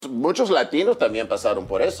Muchos latinos también pasaron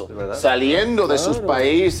por eso, ¿verdad? saliendo de sus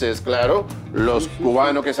países, claro, los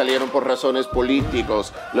cubanos que salieron por razones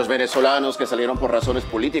políticos, los venezolanos que salieron por razones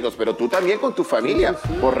políticos, pero tú también con tu familia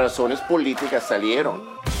por razones políticas salieron.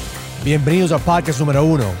 Bienvenidos al podcast número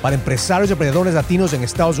 1 para empresarios y emprendedores latinos en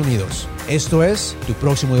Estados Unidos. Esto es Tu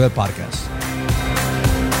Próximo Nivel Podcast.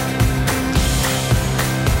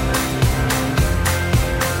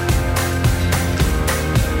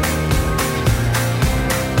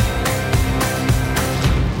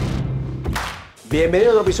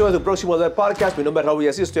 Bienvenidos a un episodio de Tu Próximo Nivel Podcast. Mi nombre es Raúl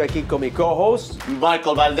Villasí, estoy aquí con mi co-host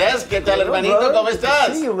Michael Valdés, ¿qué tal, hermanito? ¿Cómo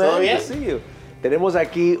estás? ¿Todo bien? Tenemos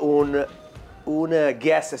aquí un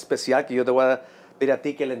guest especial que yo te voy a pedir a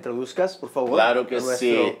ti que le introduzcas, por favor. Claro que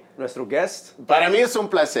sí. Nuestro guest. Para mí es un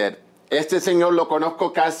placer. Este señor lo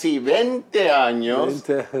conozco casi 20 años.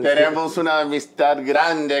 20 años. Tenemos una amistad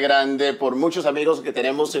grande por muchos amigos que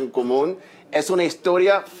tenemos en común. Es una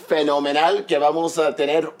historia fenomenal que vamos a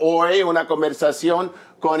tener hoy, una conversación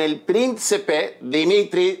con el príncipe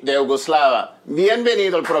Dimitri de Yugoslavia.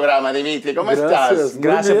 Bienvenido al programa, Dimitri. ¿Cómo estás?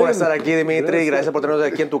 Gracias por estar aquí, Dimitri. Gracias por tenernos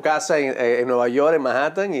aquí en tu casa en Nueva York, en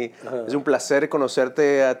Manhattan. Y es un placer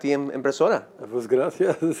conocerte a ti en persona. Pues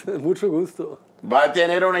gracias, mucho gusto. Va a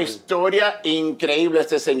tener una historia increíble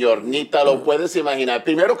este señor, ni te lo puedes imaginar.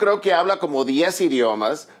 Primero creo que habla como 10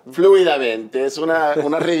 idiomas fluidamente, es una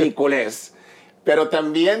ridiculez. Pero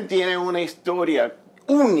también tiene una historia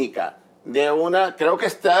única creo que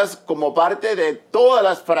estás como parte de todas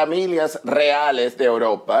las familias reales de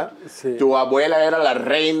Europa. Sí. Tu abuela era la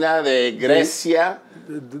reina de Grecia.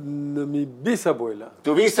 De mi bisabuela.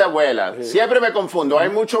 Tu bisabuela. Sí. Siempre me confundo, hay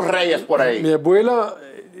muchos reyes por ahí. Mi abuela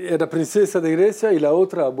era princesa de Grecia y la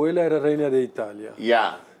otra abuela era reina de Italia.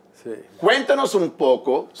 Ya. Sí. Cuéntanos un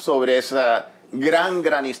poco sobre esa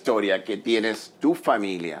gran historia que tienes tu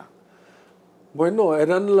familia. Bueno,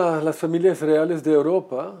 eran las familias reales de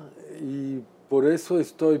Europa y por eso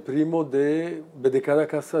estoy primo de cada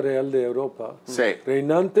casa real de Europa. Sí.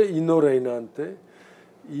 Reinante y no reinante.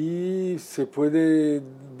 Y se puede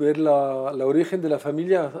ver la origen de la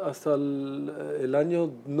familia hasta el año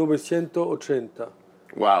 980.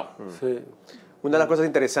 Wow. Sí. Una de las cosas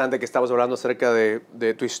interesantes que estamos hablando acerca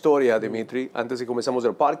de tu historia, Dimitri, antes de que comenzamos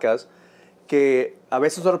el podcast, que a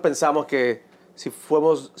veces nosotros pensamos que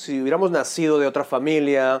si hubiéramos nacido de otra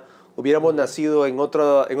familia, hubiéramos nacido en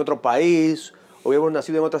otro país, hubiéramos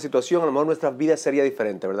nacido en otra situación, a lo mejor nuestra vida sería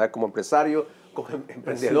diferente, ¿verdad? Como empresario, como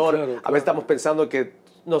emprendedor, Sí, claro. a veces estamos pensando que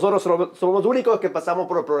nosotros somos los únicos que pasamos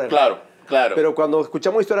por el problema. Claro. Pero cuando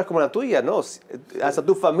escuchamos historias como la tuya, ¿no? Hasta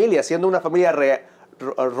tu familia, siendo una familia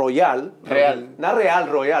royal, no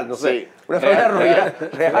royal, no sé, Sí. una familia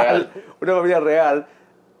real, una familia real,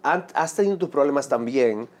 has tenido tus problemas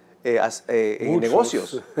también en Muchos.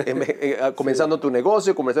 negocios, comenzando tu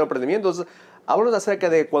negocio, comenzando emprendimientos. Háblanos acerca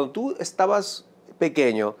de cuando tú estabas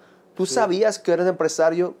pequeño, ¿tú sabías que eras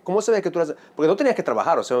empresario? ¿Cómo sabías que tú eras? Porque no tenías que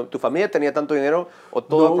trabajar, o sea, tu familia tenía tanto dinero o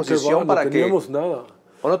toda posición para no que... teníamos nada.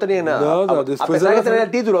 ¿O no tenían nada? Nada. A pesar de que tenían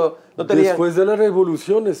el título, no tenían... Después de las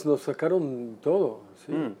revoluciones nos sacaron todo.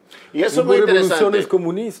 Sí. Y eso es Hubo muy interesante. revoluciones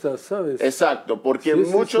comunistas, ¿sabes? Exacto, porque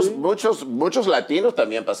Sí. muchos latinos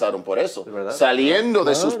también pasaron por eso. ¿Verdad? Saliendo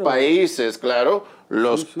de sus Claro. países, claro,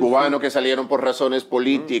 los Sí. cubanos que salieron por razones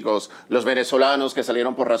políticos, los venezolanos que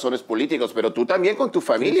salieron por razones políticos, pero tú también con tu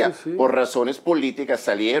familia Sí. por razones políticas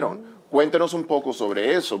salieron. Cuéntanos un poco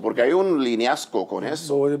sobre eso, porque hay un lineazgo con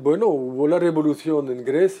eso. Bueno, hubo la revolución en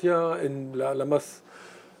Grecia, la más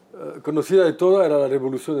conocida de todas era la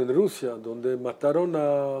revolución en Rusia, donde mataron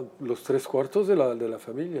a los 3/4 de la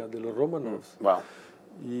familia, de los romanos. Wow.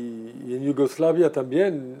 Y en Yugoslavia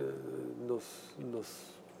también nos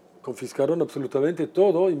confiscaron absolutamente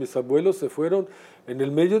todo y mis abuelos se fueron en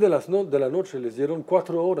el medio de la noche, les dieron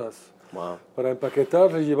 4 horas Wow. para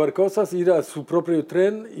empaquetar, llevar cosas, ir a su propio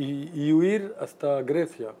tren y huir hasta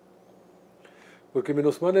Grecia. Porque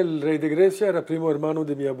menos mal el rey de Grecia era primo hermano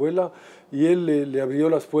de mi abuela y él le abrió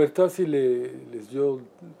las puertas y les dio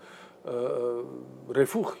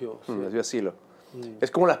refugio. Sí. Les dio asilo.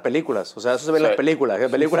 Es como las películas, o sea, eso se ve en Sí. las películas. En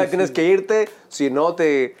las películas tienes que irte, si no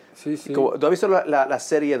te... Sí, sí. ¿Tú has visto la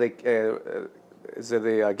serie de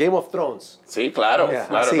Game of Thrones? Sí, claro, Yeah,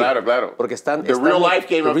 claro, sí. claro. Porque están... The real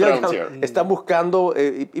life Game of Thrones here. Están buscando...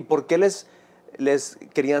 ¿Y por qué les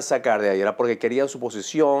querían sacar de ahí? ¿Era porque querían su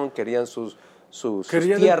posición, querían sus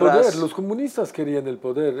Querían el tierras? poder, los comunistas querían el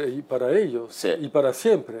poder y para ellos Sí. y para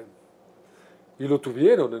siempre. Y lo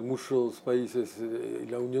tuvieron en muchos países.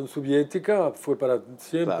 La Unión Soviética fue para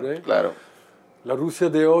siempre. Claro. La Rusia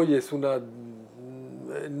de hoy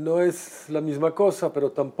no es la misma cosa,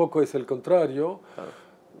 pero tampoco es el contrario.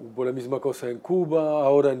 hubo la misma cosa en Cuba,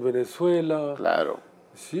 ahora en Venezuela. Claro.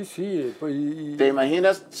 Sí, sí. ¿Te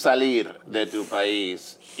imaginas salir de tu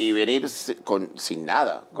país y venir sin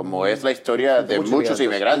nada? Como es la historia de muchos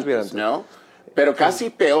inmigrantes, ¿no? Pero casi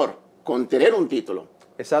peor, con tener un título.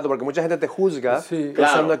 Exacto, porque mucha gente te juzga Sí.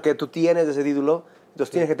 pensando Claro. que tú tienes ese título,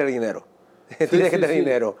 entonces tienes que tener dinero. Tienes que tener sí,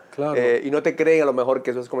 dinero. claro. Y no te creen a lo mejor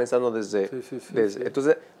que eso es comenzando desde... Sí.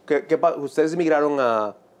 Entonces, ustedes emigraron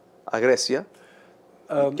a Grecia.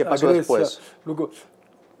 ¿Qué pasó a Grecia. después? Luego,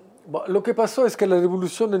 lo que pasó es que la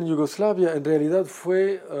revolución en Yugoslavia en realidad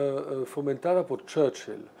fue fomentada por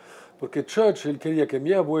Churchill, porque Churchill quería que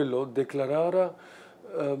mi abuelo declarara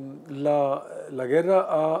la guerra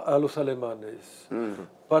a los alemanes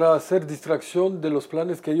para hacer distracción de los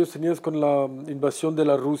planes que ellos tenían con la invasión de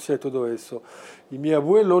la Rusia y todo eso. Y mi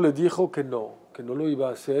abuelo le dijo que no lo iba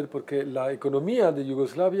a hacer porque la economía de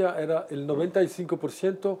Yugoslavia era el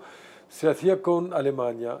 95% se hacía con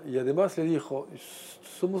Alemania. Y además le dijo,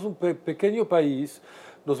 somos un pequeño país,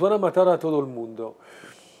 nos van a matar a todo el mundo.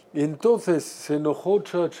 Y entonces se enojó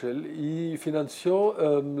Churchill y financió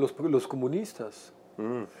los comunistas.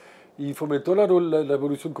 Y fomentó la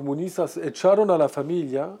revolución comunista, echaron a la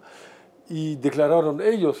familia y declararon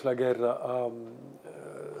ellos la guerra a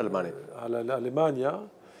la Alemania.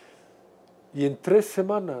 Y en 3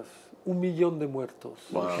 semanas, 1 millón de muertos.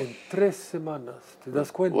 Wow. En 3 semanas, ¿te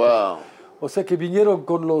das cuenta? Wow. O sea que vinieron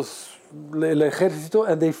con el ejército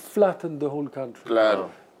and they flattened the whole country. Claro.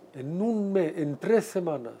 En un mes, en 3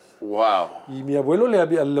 semanas. Wow. Y mi abuelo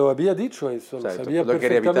lo había dicho eso, lo Exacto. sabía Lo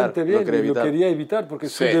quería perfectamente evitar, bien, lo quería y lo evitar. quería evitar, porque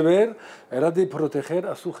su Sí. deber era de proteger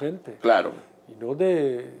a su gente. Claro. Y no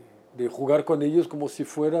de jugar con ellos como si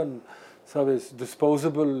fueran, ¿sabes?,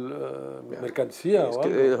 disposable mercancía Es o que,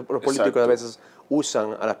 algo. los políticos Exacto. a veces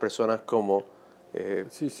usan a las personas como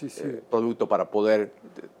Sí. producto para poder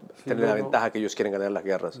tener la no. ventaja que ellos quieren ganar en las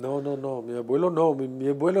guerras. No, mi abuelo no, mi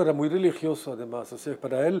abuelo era muy religioso además, o sea,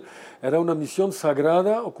 para él era una misión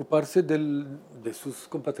sagrada ocuparse de sus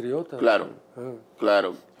compatriotas. Claro. Ah.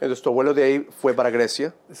 Claro. Entonces tu abuelo de ahí fue para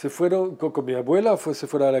Grecia. Se fueron, con mi abuela se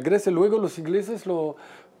fueron a la Grecia, luego los ingleses lo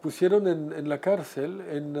pusieron en la cárcel,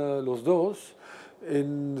 los dos,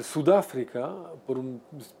 en Sudáfrica por un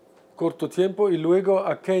corto tiempo y luego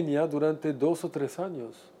a Kenia durante 2 o 3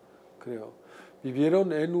 años, creo.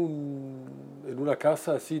 Vivieron en una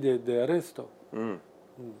casa así de arresto.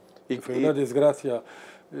 Y, Fue una desgracia,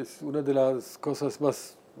 es una de las cosas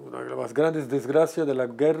una de las más grandes desgracias de la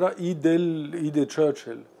guerra y de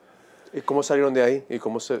Churchill. ¿Y cómo salieron de ahí? ¿Y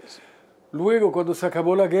cómo se...? Luego, cuando se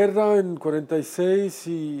acabó la guerra en 46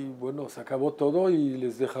 y bueno, se acabó todo y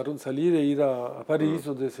les dejaron salir e ir a París,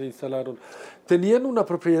 donde se instalaron. Tenían una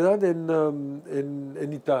propiedad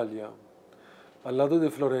en Italia, al lado de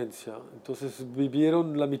Florencia. Entonces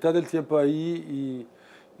vivieron la mitad del tiempo ahí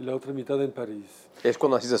y la otra mitad en París. Es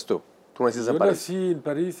cuando naciste tú. Tú naciste en Yo París. nací en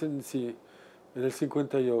París en el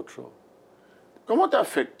 58. ¿Cómo te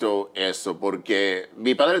afectó eso? Porque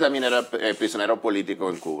mi padre también era prisionero político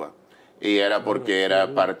en Cuba. Y era porque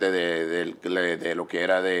era parte de lo que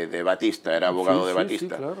era de Batista, era abogado de Sí,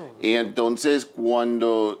 Batista. claro. Y entonces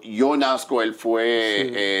cuando yo nazco, él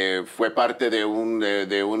fue parte de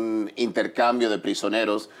un intercambio de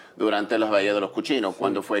prisioneros durante las bahías de los Cuchinos,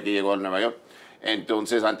 cuando fue que llegó a Nueva York.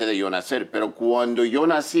 Entonces, antes de yo nacer. Pero cuando yo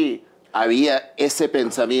nací, había ese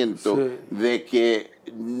pensamiento de que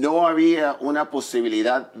no había una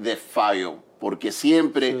posibilidad de fallo, porque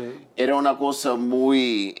siempre era una cosa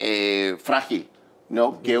muy frágil,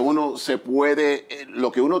 ¿no? Que uno se puede,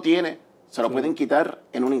 lo que uno tiene, se lo pueden quitar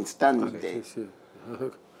en un instante. Sí.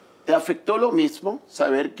 ¿Te afectó lo mismo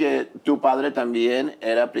saber que tu padre también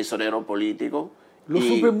era prisionero político? Lo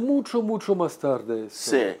supe mucho más tarde.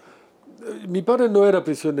 Eso. Sí. Mi padre no era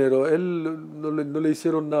prisionero, él no le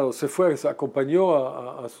hicieron nada, se acompañó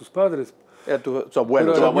a sus padres. Era tu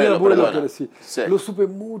abuelo. Pero tu era abuelo, mi abuelo, perdona. pero sí. Sí. Lo supe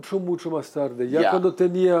mucho más tarde, ya cuando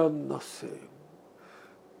tenía, no sé,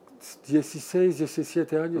 16,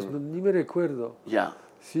 17 años, ni me recuerdo. Ya.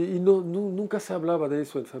 Sí, y nunca se hablaba de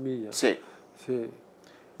eso en familia. Sí. Sí.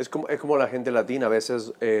 Es como la gente latina, a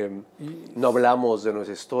veces no hablamos de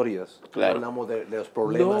nuestras historias, Claro. no hablamos de los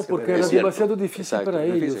problemas. No, que porque tenemos. era demasiado difícil Exacto, para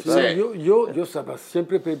difícil, ellos. claro. Yo estaba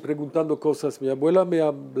siempre preguntando cosas. Mi abuela me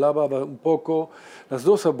hablaba un poco, las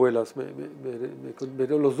dos abuelas,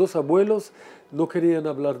 pero los dos abuelos no querían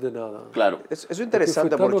hablar de nada. Claro. Eso es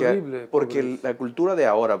interesante tan porque, horrible, pobres. la cultura de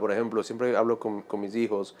ahora, por ejemplo, siempre hablo con mis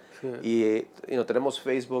hijos y tenemos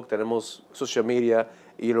Facebook, tenemos social media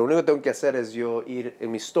y lo único que tengo que hacer es yo ir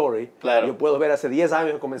en mi story. Claro. Yo puedo ver hace 10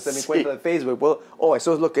 años que comencé mi cuenta de Facebook.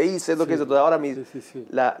 Eso es lo que hice, es lo que hice. Entonces ahora Sí.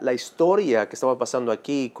 la historia que estamos pasando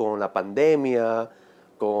aquí con la pandemia,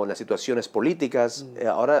 con las situaciones políticas.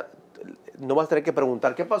 Ahora no vas a tener que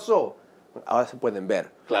preguntar qué pasó. Ahora se pueden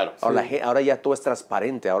ver. Claro. Ahora, ahora ya todo es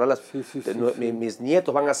transparente. Ahora mis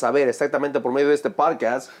nietos van a saber exactamente por medio de este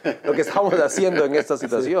podcast lo que estamos haciendo en esta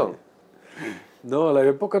situación. No, a la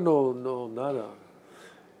época no, nada.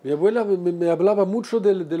 Mi abuela me hablaba mucho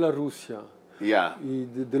de la Rusia. Ya. Y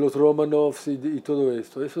de los Romanovs y todo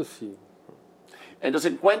esto, eso sí.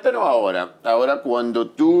 Entonces, cuéntanos ahora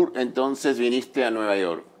cuando tú entonces viniste a Nueva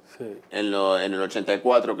York, Sí. en el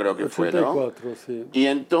 84 creo que fue, ¿no? 84, sí. Y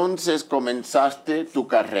entonces comenzaste tu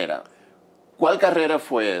carrera. ¿Cuál carrera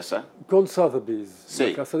fue esa? Con Sotheby's, Sí.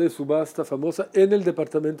 la casa de subasta famosa en el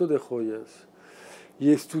departamento de joyas.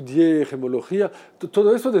 Y estudié gemología,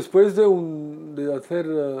 todo eso después de hacer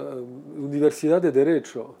universidad de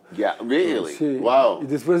Derecho. Yeah, really? Sí. Wow. Y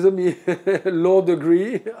después de mi law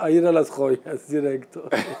degree, a ir a las joyas directo.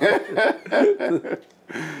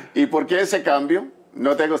 ¿Y por qué ese cambio?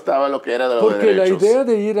 ¿No te gustaba lo que era de los Porque la derechos? idea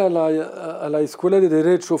de ir a la escuela de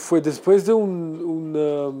Derecho fue después de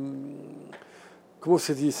 ¿cómo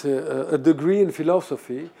se dice? A degree in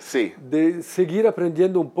philosophy. Sí. De seguir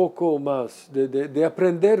aprendiendo un poco más, de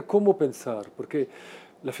aprender cómo pensar, porque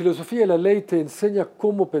la filosofía y la ley te enseña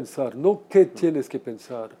cómo pensar, no qué tienes que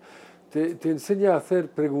pensar. Te enseña a hacer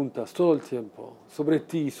preguntas todo el tiempo sobre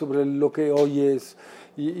ti, sobre lo que oyes,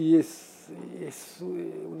 y es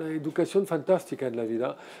una educación fantástica en la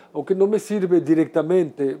vida, aunque no me sirve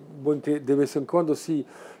directamente, bueno, que de vez en cuando sí,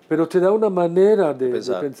 pero te da una manera de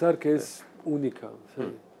pensar que es única. Sí.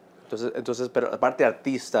 Entonces, pero la parte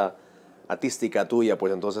artística tuya,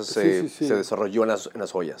 pues entonces se desarrolló en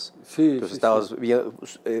las joyas. Sí, entonces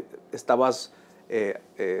estabas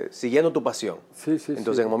siguiendo tu pasión. Sí, sí,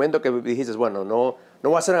 entonces sí. en el momento que dijiste, bueno, no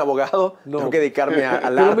voy a ser un abogado, tengo que dedicarme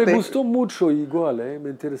al Pero arte. me gustó mucho igual, me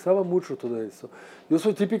interesaba mucho todo eso. Yo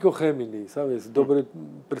soy típico Gemini, ¿sabes? Doble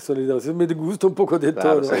personalidad, me gusta un poco de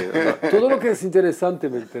Claro, todo. sí, ¿no? Todo lo que es interesante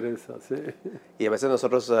me interesa, sí. Y a veces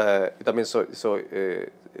nosotros, yo también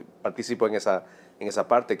participo en esa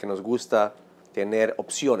parte que nos gusta tener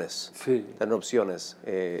opciones. Sí. Tener opciones.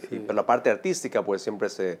 Pero la parte artística pues siempre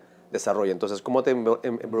se desarrolla. Entonces, ¿cómo te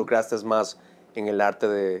involucraste más en el arte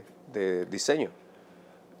de diseño?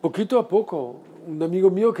 Poquito a poco. Un amigo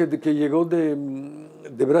mío que llegó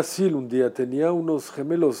de Brasil un día tenía unos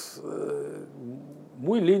gemelos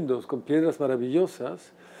muy lindos, con piedras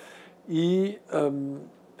maravillosas,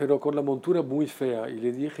 pero con la montura muy fea. Y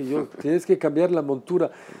le dije yo, tienes que cambiar la montura.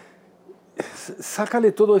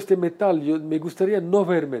 Sácale todo este metal. Me gustaría no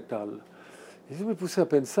ver metal. Y yo me puse a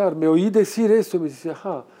pensar, me oí decir esto, me dice,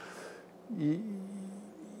 ajá.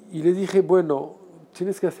 Y le dije, bueno,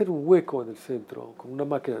 tienes que hacer un hueco en el centro, con una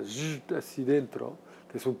máquina así dentro,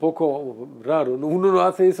 que es un poco raro. Uno no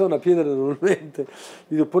hace eso en la piedra normalmente.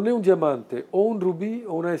 Y le pone un diamante, o un rubí,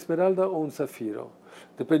 o una esmeralda, o un zafiro,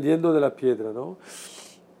 dependiendo de la piedra, ¿no?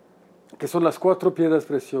 Que son las 4 piedras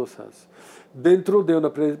preciosas, dentro de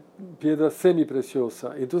una piedra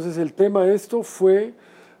semipreciosa. Entonces el tema fue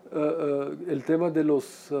el tema de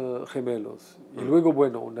los gemelos. Y luego,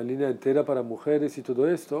 bueno, una línea entera para mujeres y todo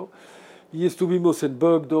esto. Y estuvimos en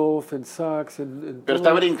Bergdorf, en Saks, Pero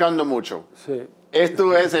está brincando mucho. Sí.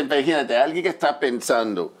 Esto es, imagínate, alguien que está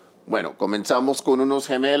pensando, bueno, comenzamos con unos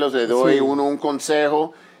gemelos, le doy un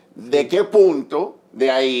consejo. ¿De qué punto de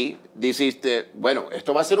ahí dijiste, bueno,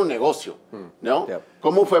 esto va a ser un negocio, ¿no? Yeah.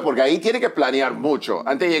 ¿Cómo fue? Porque ahí tiene que planear mucho.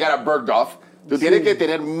 Antes de llegar a Bergdorf, tú tienes que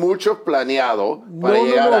tener mucho planeado para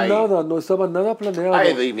llegar ahí. No estaba nada planeado.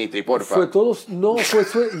 Ay, Dimitri, por favor.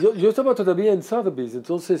 Yo estaba todavía en Sotheby's,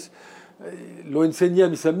 entonces lo enseñé a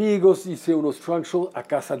mis amigos, hice unos trunk shows a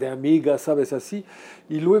casa de amigas, ¿sabes? Así.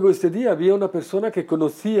 Y luego este día había una persona que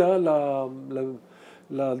conocía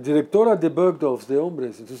la directora de Bergdorf de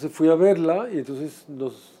hombres, entonces fui a verla y entonces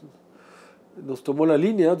nos tomó la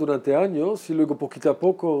línea durante años y luego poquito a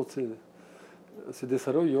poco se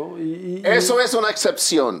desarrolló. Eso es una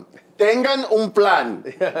excepción. Tengan un plan.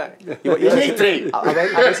 Dimitri. A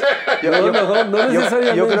veces, no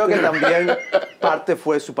necesariamente. Yo creo que también parte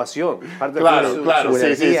fue su pasión, parte Claro, fue su claro, sí,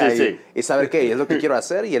 energía sí. y saber qué es lo que quiero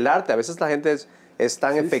hacer. Y el arte, a veces la gente es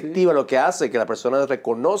tan efectiva en lo que hace que las personas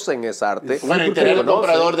reconocen ese arte. Bueno, y porque tener un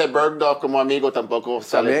reconocen. comprador de Bergdorf como amigo tampoco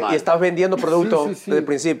sale También, mal. y estás vendiendo productos Sí, sí, sí. desde el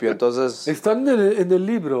principio, entonces... Están en el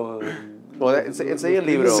libro. Enseña el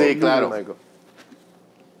libro. Sí, claro. Michael.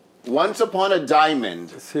 Once Upon a Diamond.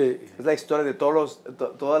 Sí. Es la historia de todas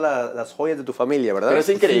las joyas de tu familia, ¿verdad? Pero es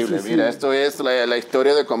increíble, Sí, sí, mira, sí. esto es la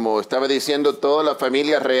historia de, como estaba diciendo, toda la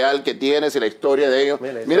familia real que tienes y la historia de ellos.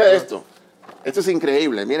 Mira, Mira esto, esto es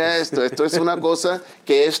increíble, mira esto es una cosa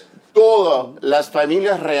que es todas las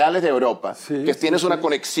familias reales de Europa, Sí, que sí, tienes una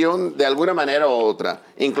conexión de alguna manera u otra,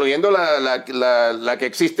 incluyendo la que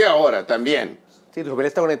existe ahora también. Sí, ¿tu familia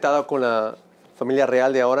está conectada con la familia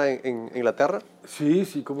real de ahora en Inglaterra? Sí,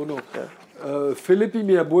 sí, cómo no. Philip y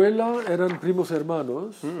mi abuela eran primos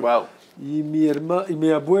hermanos. Wow. Y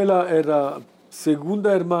mi abuela era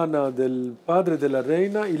segunda hermana del padre de la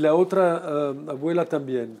reina y la otra abuela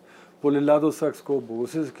también, por el lado Saxe-Coburg. O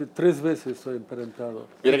sea, es que 3 veces estoy emparentado.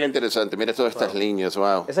 Mira qué interesante, mira todas estas líneas,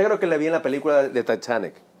 wow. Esa creo que la vi en la película de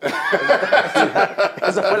Titanic.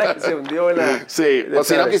 Esa fue la que se hundió en la... Sí, o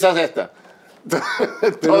si no, quizás esta.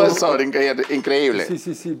 Todo eso, increíble. Sí,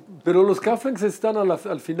 sí, sí. Pero los Kaflings están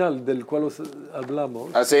al final, del cual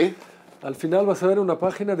hablamos. ¿Ah, sí? Al final vas a ver una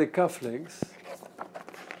página de Kaflings.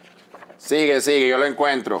 Sigue, sigue, yo lo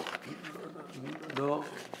encuentro. No.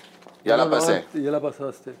 Ya No, la pasé. No, ya la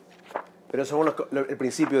pasaste. Pero eso es el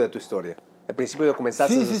principio de tu historia. El principio de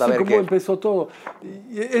comenzaste Sí, a sí, sí, saber cómo que... empezó todo.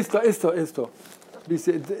 Y esto.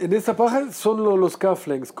 Dice, en esta página son los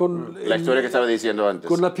Kaflings con La historia que estaba diciendo antes.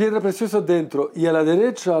 con la piedra preciosa dentro. Y a la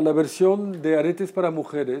derecha la versión de aretes para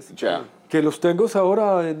mujeres. Ya. Que los tengo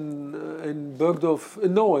ahora en Bergdorf,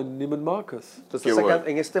 no, en Neiman Marcus. Entonces, Qué bueno.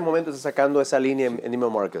 en este momento estás sacando esa línea en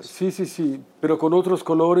Neiman Marcus. Sí, sí, sí, pero con otros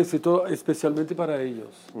colores y todo, especialmente para ellos.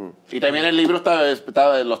 Y también el libro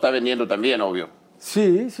lo está vendiendo también, obvio.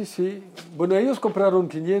 Sí, sí, sí. Bueno, ellos compraron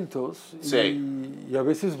 500 Sí. y a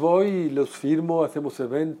veces voy y los firmo, hacemos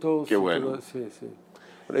eventos. Qué y bueno. todo. Sí, sí.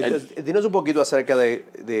 Bueno, entonces, dinos un poquito acerca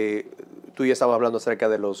tú ya estabas hablando acerca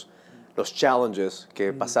de los challenges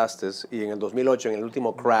que pasaste y en el 2008, en el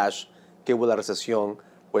último crash que hubo la recesión,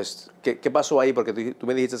 pues, ¿qué pasó ahí? Porque tú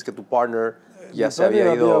me dijiste que tu partner ya Mi se había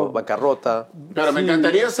partner ido había- bancarrota. Pero me Sí,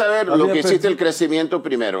 encantaría saber lo había que hiciste, el perdido- crecimiento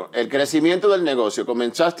primero. El crecimiento del negocio.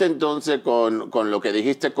 Comenzaste entonces con lo que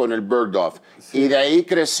dijiste con el Bergdorf. Y de ahí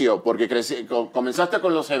creció, porque comenzaste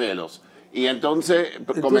con los gemelos. Y entonces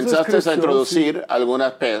comenzaste creció, a introducir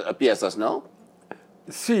algunas piezas, ¿no?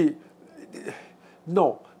 Sí,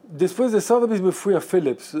 no. Después de Sotheby's me fui a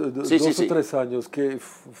Philips, Sí, 2 sí. o 3 años, que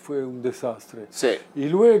fue un desastre. Sí. Y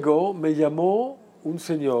luego me llamó un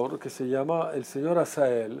señor que se llama el señor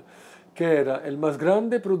Asael, que era el más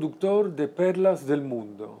grande productor de perlas del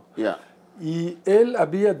mundo. Ya, Y él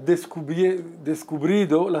había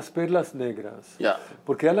descubrido las perlas negras. ya.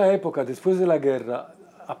 Porque a la época, después de la guerra,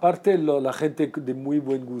 aparte la gente de muy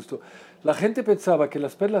buen gusto, la gente pensaba que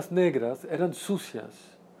las perlas negras eran sucias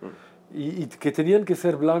y que tenían que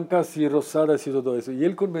ser blancas y rosadas y todo eso. Y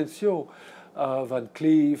él convenció a Van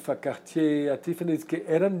Cleef, a Cartier, a Tiffany's que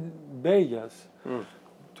eran bellas.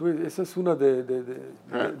 Esa es una de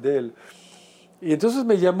él. Y entonces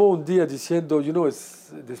me llamó un día diciendo,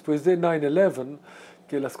 después de 9/11,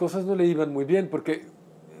 que las cosas no le iban muy bien, porque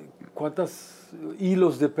 ¿cuántos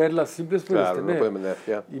hilos de perlas simples puedes Claro, no tener? pueden vender,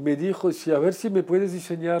 ya. Y me dijo, sí, a ver si me puedes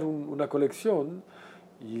diseñar una colección.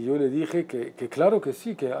 Y yo le dije que claro que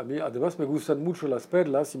sí, que a mí además me gustan mucho las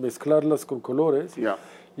perlas y mezclarlas con colores. Ya.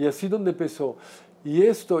 Y así donde empezó. Y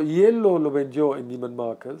él lo vendió en Neiman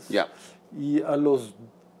Marcus. Ya. Y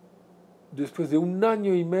después de 1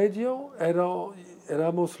 año y medio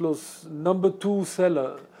éramos los number 2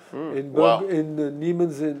 seller Wow. en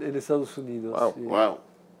Neiman's en Estados Unidos. Wow, sí. Wow.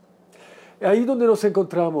 Ahí donde nos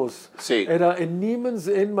encontramos, Sí. era en Neiman's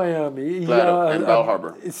en Miami. Y Claro, en Bal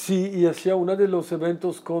Harbour. Sí, y hacía uno de los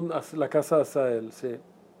eventos con la casa Asael, sí.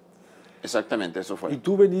 Exactamente, eso Y fue.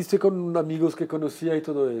 tú veniste con amigos que conocía y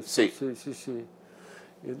todo eso. Sí. Sí, sí, sí.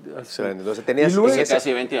 Así. Excelente. Entonces tenías... Y luego- Hace ese-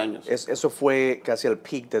 casi 20 años. eso fue casi el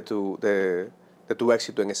peak de tu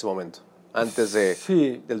éxito en ese momento, antes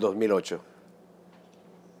Sí. del 2008.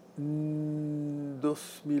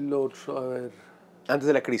 2008, a ver. Antes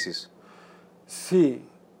de la crisis. Sí.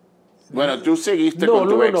 Bueno, tú seguiste con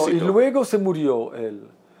tu éxito. Y luego se murió él.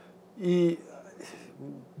 Y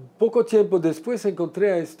poco tiempo después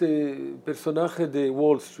encontré a este personaje de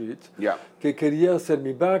Wall Street Ya. que quería ser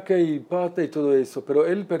mi vaca y pata y todo eso, pero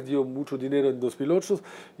él perdió mucho dinero en 2008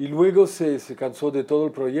 y luego se cansó de todo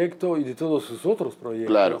el proyecto y de todos sus otros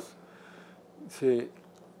proyectos. Claro. Sí.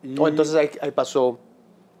 Y- Entonces ahí pasó...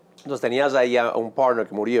 Entonces tenías ahí a un partner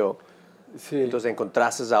que murió. sí. Entonces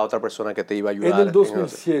encontraste a otra persona que te iba a ayudar. En el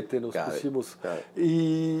 2007 nos Got it, pusimos. got it.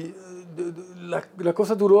 Y la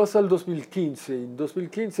cosa duró hasta el 2015. En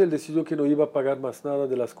 2015 él decidió que no iba a pagar más nada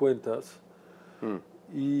de las cuentas. And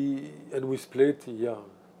we split y ya.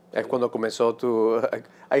 Es cuando comenzó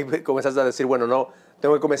ahí comenzaste a decir, bueno, no,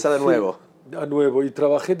 tengo que comenzar de nuevo. Sí, a nuevo. Y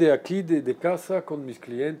trabajé de aquí, de casa, con mis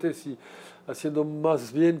clientes y haciendo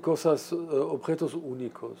más bien cosas, objetos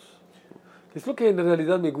únicos. Es lo que en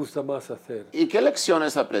realidad me gusta más hacer. ¿Y qué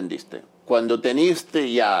lecciones aprendiste? Cuando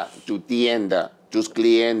teniste ya tu tienda, tus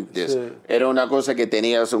clientes, Sí. era una cosa que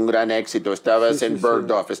tenías un gran éxito, estabas Sí, en sí,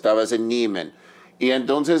 Bergdorf, estabas en Neiman, y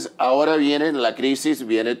entonces ahora viene la crisis,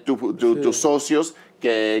 vienen tus socios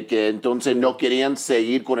que entonces no querían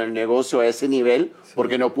seguir con el negocio a ese nivel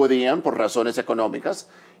porque no podían por razones económicas.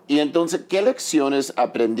 Y entonces, ¿qué lecciones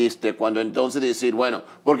aprendiste cuando entonces decir, bueno,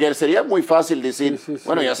 porque sería muy fácil decir, Sí, sí,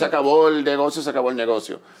 bueno, sí, ya se acabó el negocio, se acabó el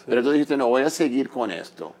negocio. Pero tú dijiste, no, voy a seguir con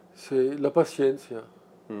esto. Sí, la paciencia.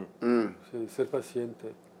 Sí, ser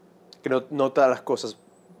paciente. Que no todas las cosas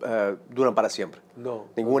duran para siempre. No.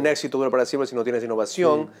 Ningún éxito dura para siempre si no tienes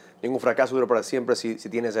innovación, ningún fracaso dura para siempre si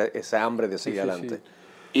tienes esa hambre de seguir sí, adelante.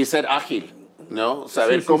 Y ser ágil, ¿no?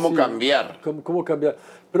 Saber Sí, sí, cómo sí. cambiar. Cómo cambiar.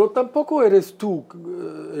 Pero tampoco eres tú,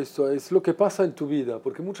 esto es lo que pasa en tu vida,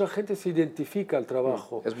 porque mucha gente se identifica al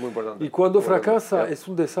trabajo. Es muy importante. Y cuando Muy importante. fracasa Yeah. es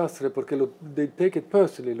un desastre, porque they take it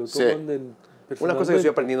personally, lo Sí. toman Una cosa que estoy personalmente.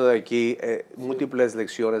 aprendiendo de aquí, múltiples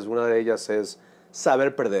lecciones, una de ellas es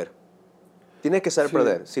saber perder. Tienes que saber Sí.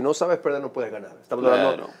 perder. Si no sabes perder, no puedes ganar. Estamos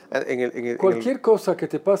Claro. hablando Cualquier cosa que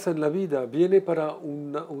te pasa en la vida viene para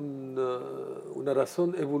una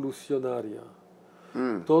razón evolucionaria.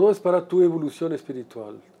 Todo es para tu evolución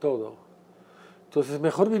espiritual, todo. Entonces,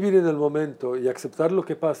 mejor vivir en el momento y aceptar lo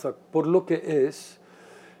que pasa por lo que es,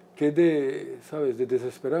 que ¿sabes?, de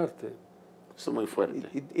desesperarte. Eso es muy fuerte.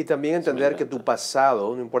 y también entender que tu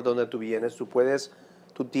pasado, no importa dónde tú vienes,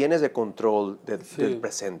 tú tienes el control del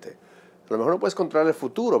presente. A lo mejor no puedes controlar el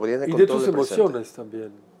futuro, pero tienes el Y de control tus del presente. emociones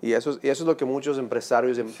también. Y eso es lo que muchos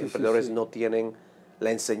empresarios y emprendedores sí. no tienen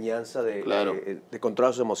la enseñanza Claro. de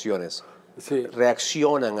controlar sus emociones. Sí.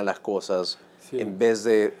 Reaccionan a las cosas Sí. en vez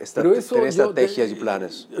de Pero eso tener yo estrategias y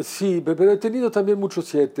planes. Sí, pero he tenido también mucho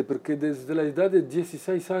suerte, porque desde la edad de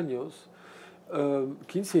 16 años,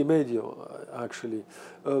 15 y medio, actually,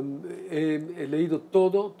 he leído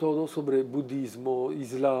todo sobre budismo,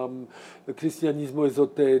 islam, cristianismo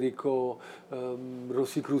esotérico,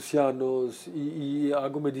 rosicrucianos, y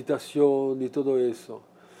hago meditación y todo eso.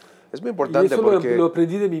 Es muy Y importante eso porque lo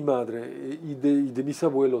aprendí de mi madre y de mis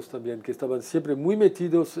abuelos también, que estaban siempre muy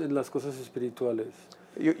metidos en las cosas espirituales.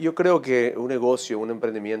 yo creo que un negocio, un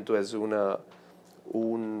emprendimiento es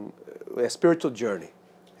un spiritual journey.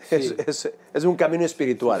 Sí. Es un camino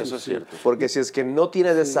espiritual. Eso es cierto. Porque si es que no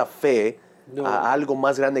tienes esa fe No. a algo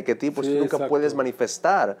más grande que ti, pues Sí, tú nunca exacto. puedes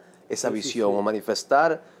manifestar esa Sí, sí, visión sí. o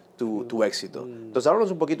manifestar tu éxito. Entonces,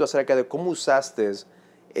 háblanos un poquito acerca de cómo usaste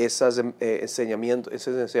esos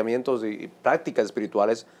enseñamientos y prácticas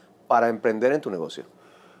espirituales para emprender en tu negocio.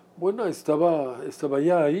 Bueno, estaba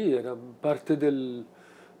ya ahí, era parte de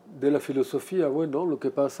la filosofía. Bueno, lo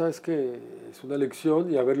que pasa es que es una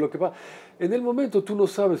lección y a ver lo que pasa. En el momento tú no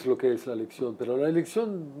sabes lo que es la lección, pero la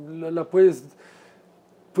lección la puedes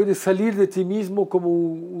salir de ti mismo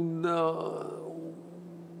como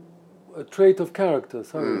a trait of character,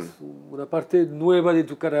 ¿sabes? Una parte nueva de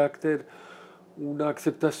tu carácter, una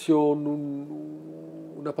aceptación,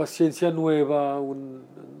 una paciencia nueva,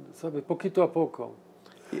 ¿sabes? Poquito a poco.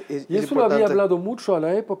 Y eso lo había hablado mucho a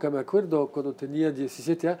la época, me acuerdo, cuando tenía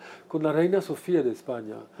 17 años, con la reina Sofía de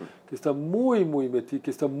España, que está muy metida,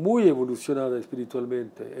 que está muy evolucionada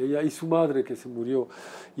espiritualmente. Ella y su madre que se murió.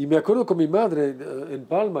 Y me acuerdo con mi madre en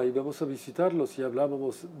Palma, íbamos a visitarlos y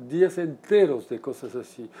hablábamos días enteros de cosas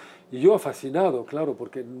así. Y yo fascinado, claro,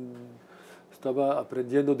 porque estaba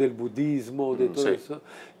aprendiendo del budismo, de todo eso,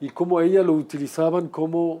 y cómo ella lo utilizaban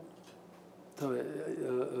como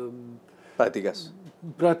prácticas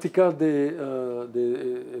de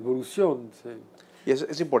evolución. Sí. Y eso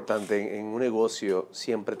es importante, en un negocio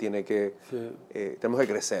siempre tenemos que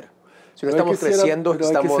crecer. Si no estamos creciendo,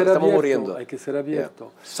 estamos muriendo. Hay que ser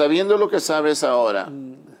abierto. Yeah. Sabiendo lo que sabes ahora,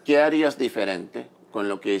 ¿qué harías diferente con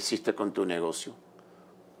lo que hiciste con tu negocio?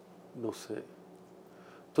 No sé.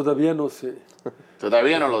 Todavía no sé.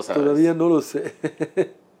 Todavía no lo sabes. Todavía no lo sé.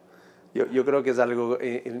 Yo creo que es algo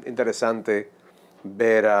interesante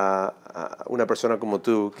ver a una persona como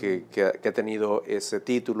tú que ha tenido ese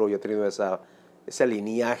título y ha tenido ese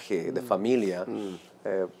lineaje de familia,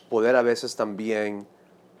 poder a veces también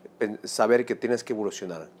saber que tienes que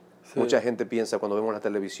evolucionar. Sí. Mucha gente piensa cuando vemos la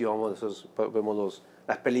televisión, vemos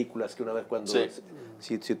las películas, que una vez cuando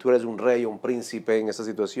si tú eres un rey o un príncipe en esa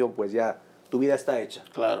situación, pues ya tu vida está hecha.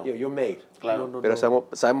 Claro. You're made. Claro. Pero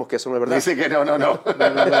sabemos que eso no es verdad. Dice que no.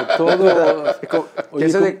 Todo.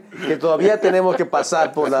 Que todavía tenemos que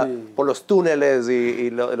pasar por los túneles y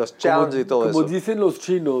los challenges y todo eso. Como dicen los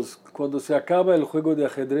chinos, cuando se acaba el juego de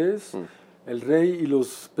ajedrez, el rey y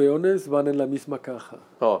los peones van en la misma caja.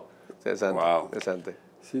 Oh, interesante. Wow. Interesante.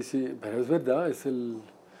 Sí, pero es verdad,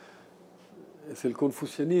 Es el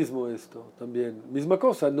confucianismo esto también. Misma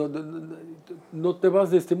cosa, no te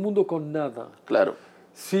vas de este mundo con nada, Claro.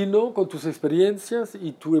 sino con tus experiencias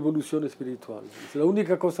y tu evolución espiritual. Es la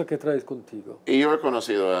única cosa que traes contigo. Y yo he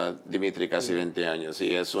conocido a Dimitri casi 20 años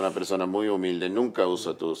y es una persona muy humilde. Nunca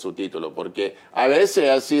usa su título porque a veces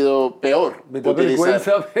ha sido peor. Me da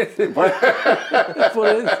vergüenza a veces. Por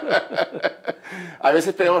eso. A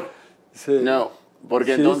veces peor. Sí. No,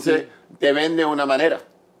 porque Sí, entonces sí. te vende de una manera.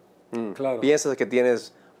 Claro. Piensas que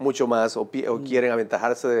tienes mucho más o quieren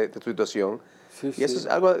aventajarse de tu situación. Sí, Y eso sí. es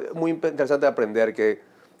algo muy interesante de aprender, que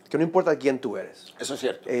no importa quién tú eres. Eso es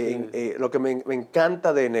cierto. Lo que me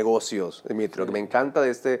encanta de negocios, Dimitri, lo que me encanta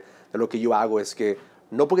de lo que yo hago es que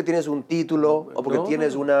no porque tienes un título o porque No.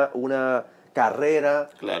 tienes una carrera,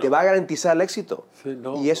 Claro. te va a garantizar el éxito. Sí,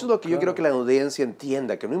 no, Y eso es lo que yo claro. quiero que la audiencia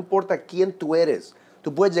entienda, que no importa quién tú eres.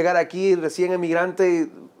 Tú puedes llegar aquí recién emigrante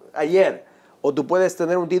ayer, o tú puedes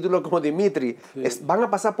tener un título como Dimitri. Van a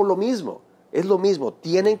pasar por lo mismo. Es lo mismo.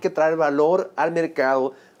 Tienen que traer valor al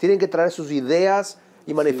mercado, tienen que traer sus ideas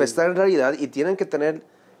y manifestar en realidad, y tienen que tener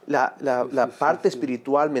la parte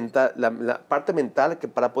espiritual, mental, la parte mental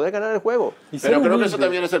para poder ganar el juego. Y ser Pero creo que eso humilde.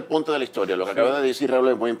 también es el punto de la historia. Lo que acaba de decir Raúl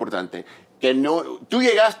es muy importante. Que no, tú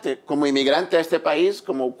llegaste como inmigrante a este país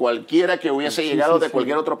como cualquiera que hubiese llegado de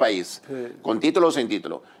cualquier otro país, Sí. con título o sin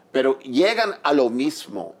título. Pero llegan a lo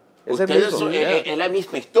mismo. Es el Ustedes mismo, es la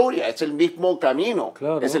misma historia, es el mismo camino,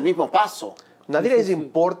 Claro. es el mismo paso. Nadie les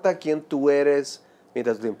importa quién tú eres,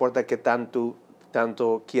 mientras te importa qué tanto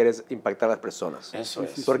quieres impactar a las personas. Eso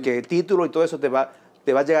es. Porque el título y todo eso te va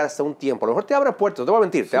a llegar hasta un tiempo. A lo mejor te abre puertas, no te voy a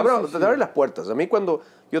mentir, te abre las puertas. A mí cuando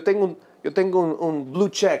yo tengo un blue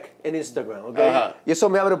check en Instagram, ¿ok? Ajá. Y eso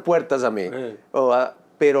me abre puertas a mí.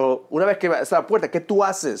 Pero una vez que está la puerta, ¿qué tú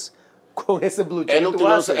haces con ese blue check?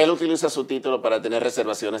 Él utiliza su título para tener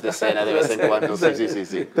reservaciones de cena de vez en cuando.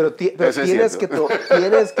 Sí. Pero Eso es tienes, cierto.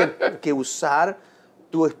 tienes que usar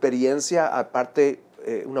tu experiencia aparte,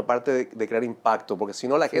 una parte de crear impacto, porque si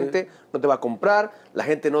no la gente no te va a comprar, la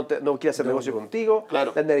gente no quiere hacer negocio contigo.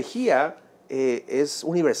 Claro. La energía es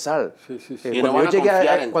universal. Sí. Y no van a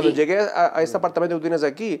confiar en cuando ti. llegué a este apartamento que tú tienes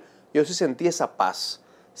aquí, yo sí sentí esa paz,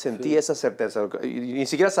 sentí esa certeza. Y ni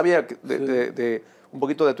siquiera sabía de un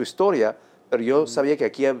poquito de tu historia, pero yo sabía que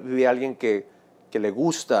aquí vivía alguien que le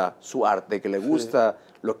gusta su arte, que le gusta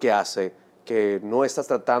lo que hace, que no estás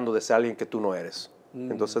tratando de ser alguien que tú no eres.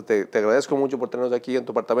 Entonces te agradezco mucho por tenernos aquí en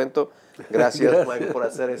tu apartamento. Gracias. Michael, por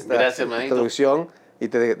hacer esta Gracias, manito. introducción, y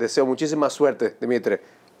te deseo muchísima suerte, Dimitri.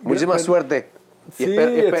 Muchísima suerte. Y Sí,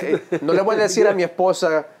 no le voy a decir a mi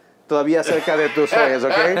esposa todavía acerca de tus sueños,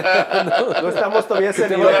 ¿ok? No estamos todavía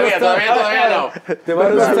serios. Todavía no. Te va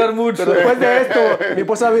a gustar mucho. Pero después de esto, mi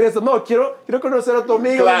esposa va a ver esto. No, quiero conocer a tu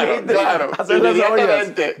amigo, Claro, Dimitri. claro. Hacer las ollas.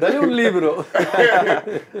 Inmediatamente. Dale un libro.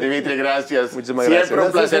 Dimitri, gracias. Muchísimas Siempre gracias.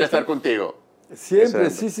 un placer estar contigo. Siempre,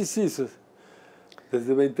 Excelente. sí.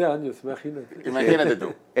 Desde 20 años, imagínate. Imagínate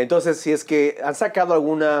tú. Entonces, si es que han sacado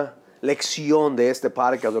alguna lección de este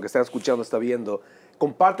podcast, lo que están escuchando, está viendo,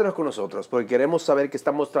 compártenos con nosotros, porque queremos saber que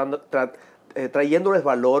estamos trayéndoles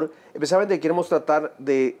valor. Especialmente queremos tratar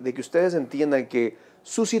de que ustedes entiendan que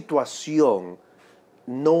su situación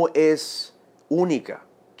no es única,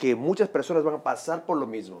 que muchas personas van a pasar por lo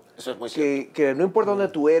mismo. Eso es muy cierto. Que no importa dónde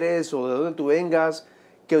tú eres o de dónde tú vengas,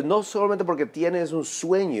 que no solamente porque tienes un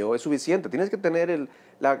sueño es suficiente, tienes que tener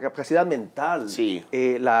la capacidad mental, Sí.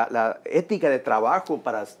 La ética de trabajo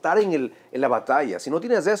para estar en la batalla. Si no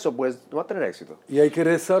tienes eso, pues no va a tener éxito. Y hay que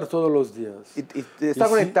rezar todos los días. Y está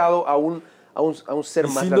conectado a un ser Y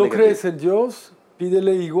más si grande no que crees ti. en Dios,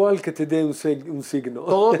 pídele igual que te dé un signo.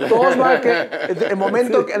 Todos van a creer, el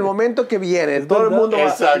momento que viene, todo el verdad.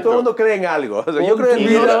 Exacto. mundo cree en algo. O sea, Pon yo creo en tu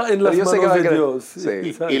Dios, vida en pero las yo sé que manos va a de creer. Dios. Sí.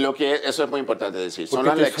 Exacto. Y lo que eso es muy importante decir. Son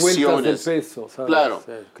Porque las te sueltas lecciones. del peso, ¿sabes? Claro,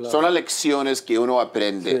 Sí, claro. son las lecciones que uno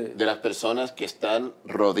aprende Sí. de las personas que están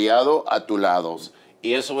rodeado a tu lado.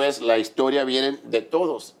 Y eso es, la historia vienen de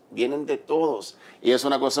todos. Y es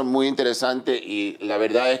una cosa muy interesante y la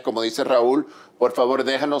verdad es, como dice Raúl, por favor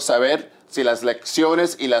déjanos saber si las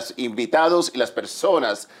lecciones y los invitados y las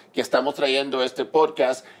personas que estamos trayendo a este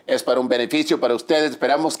podcast es para un beneficio para ustedes.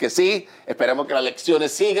 Esperamos que sí, esperamos que las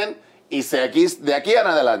lecciones sigan y de aquí en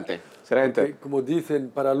adelante. Excelente. Como dicen,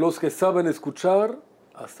 para los que saben escuchar,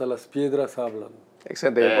 hasta las piedras hablan.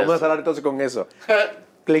 Excelente. Eso. Vamos a hablar entonces con eso.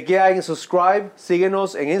 Cliquea en subscribe,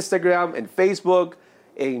 síguenos en Instagram, en Facebook,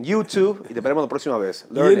 en YouTube y te veremos la próxima vez.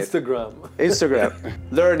 Y Learn it. Instagram. Instagram.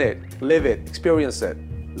 Learn it, live it, experience it,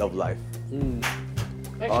 love life.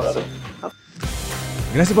 Awesome.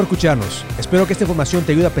 Gracias por escucharnos. Espero que esta información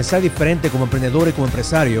te ayude a pensar diferente como emprendedor y como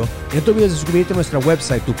empresario. Y no te olvides de suscribirte a nuestra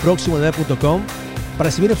website, tuproximonivel.com, para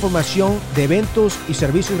recibir información de eventos y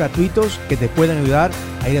servicios gratuitos que te puedan ayudar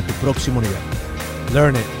a ir a tu próximo nivel.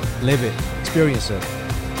 Learn it, live it, experience it,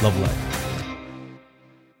 love life.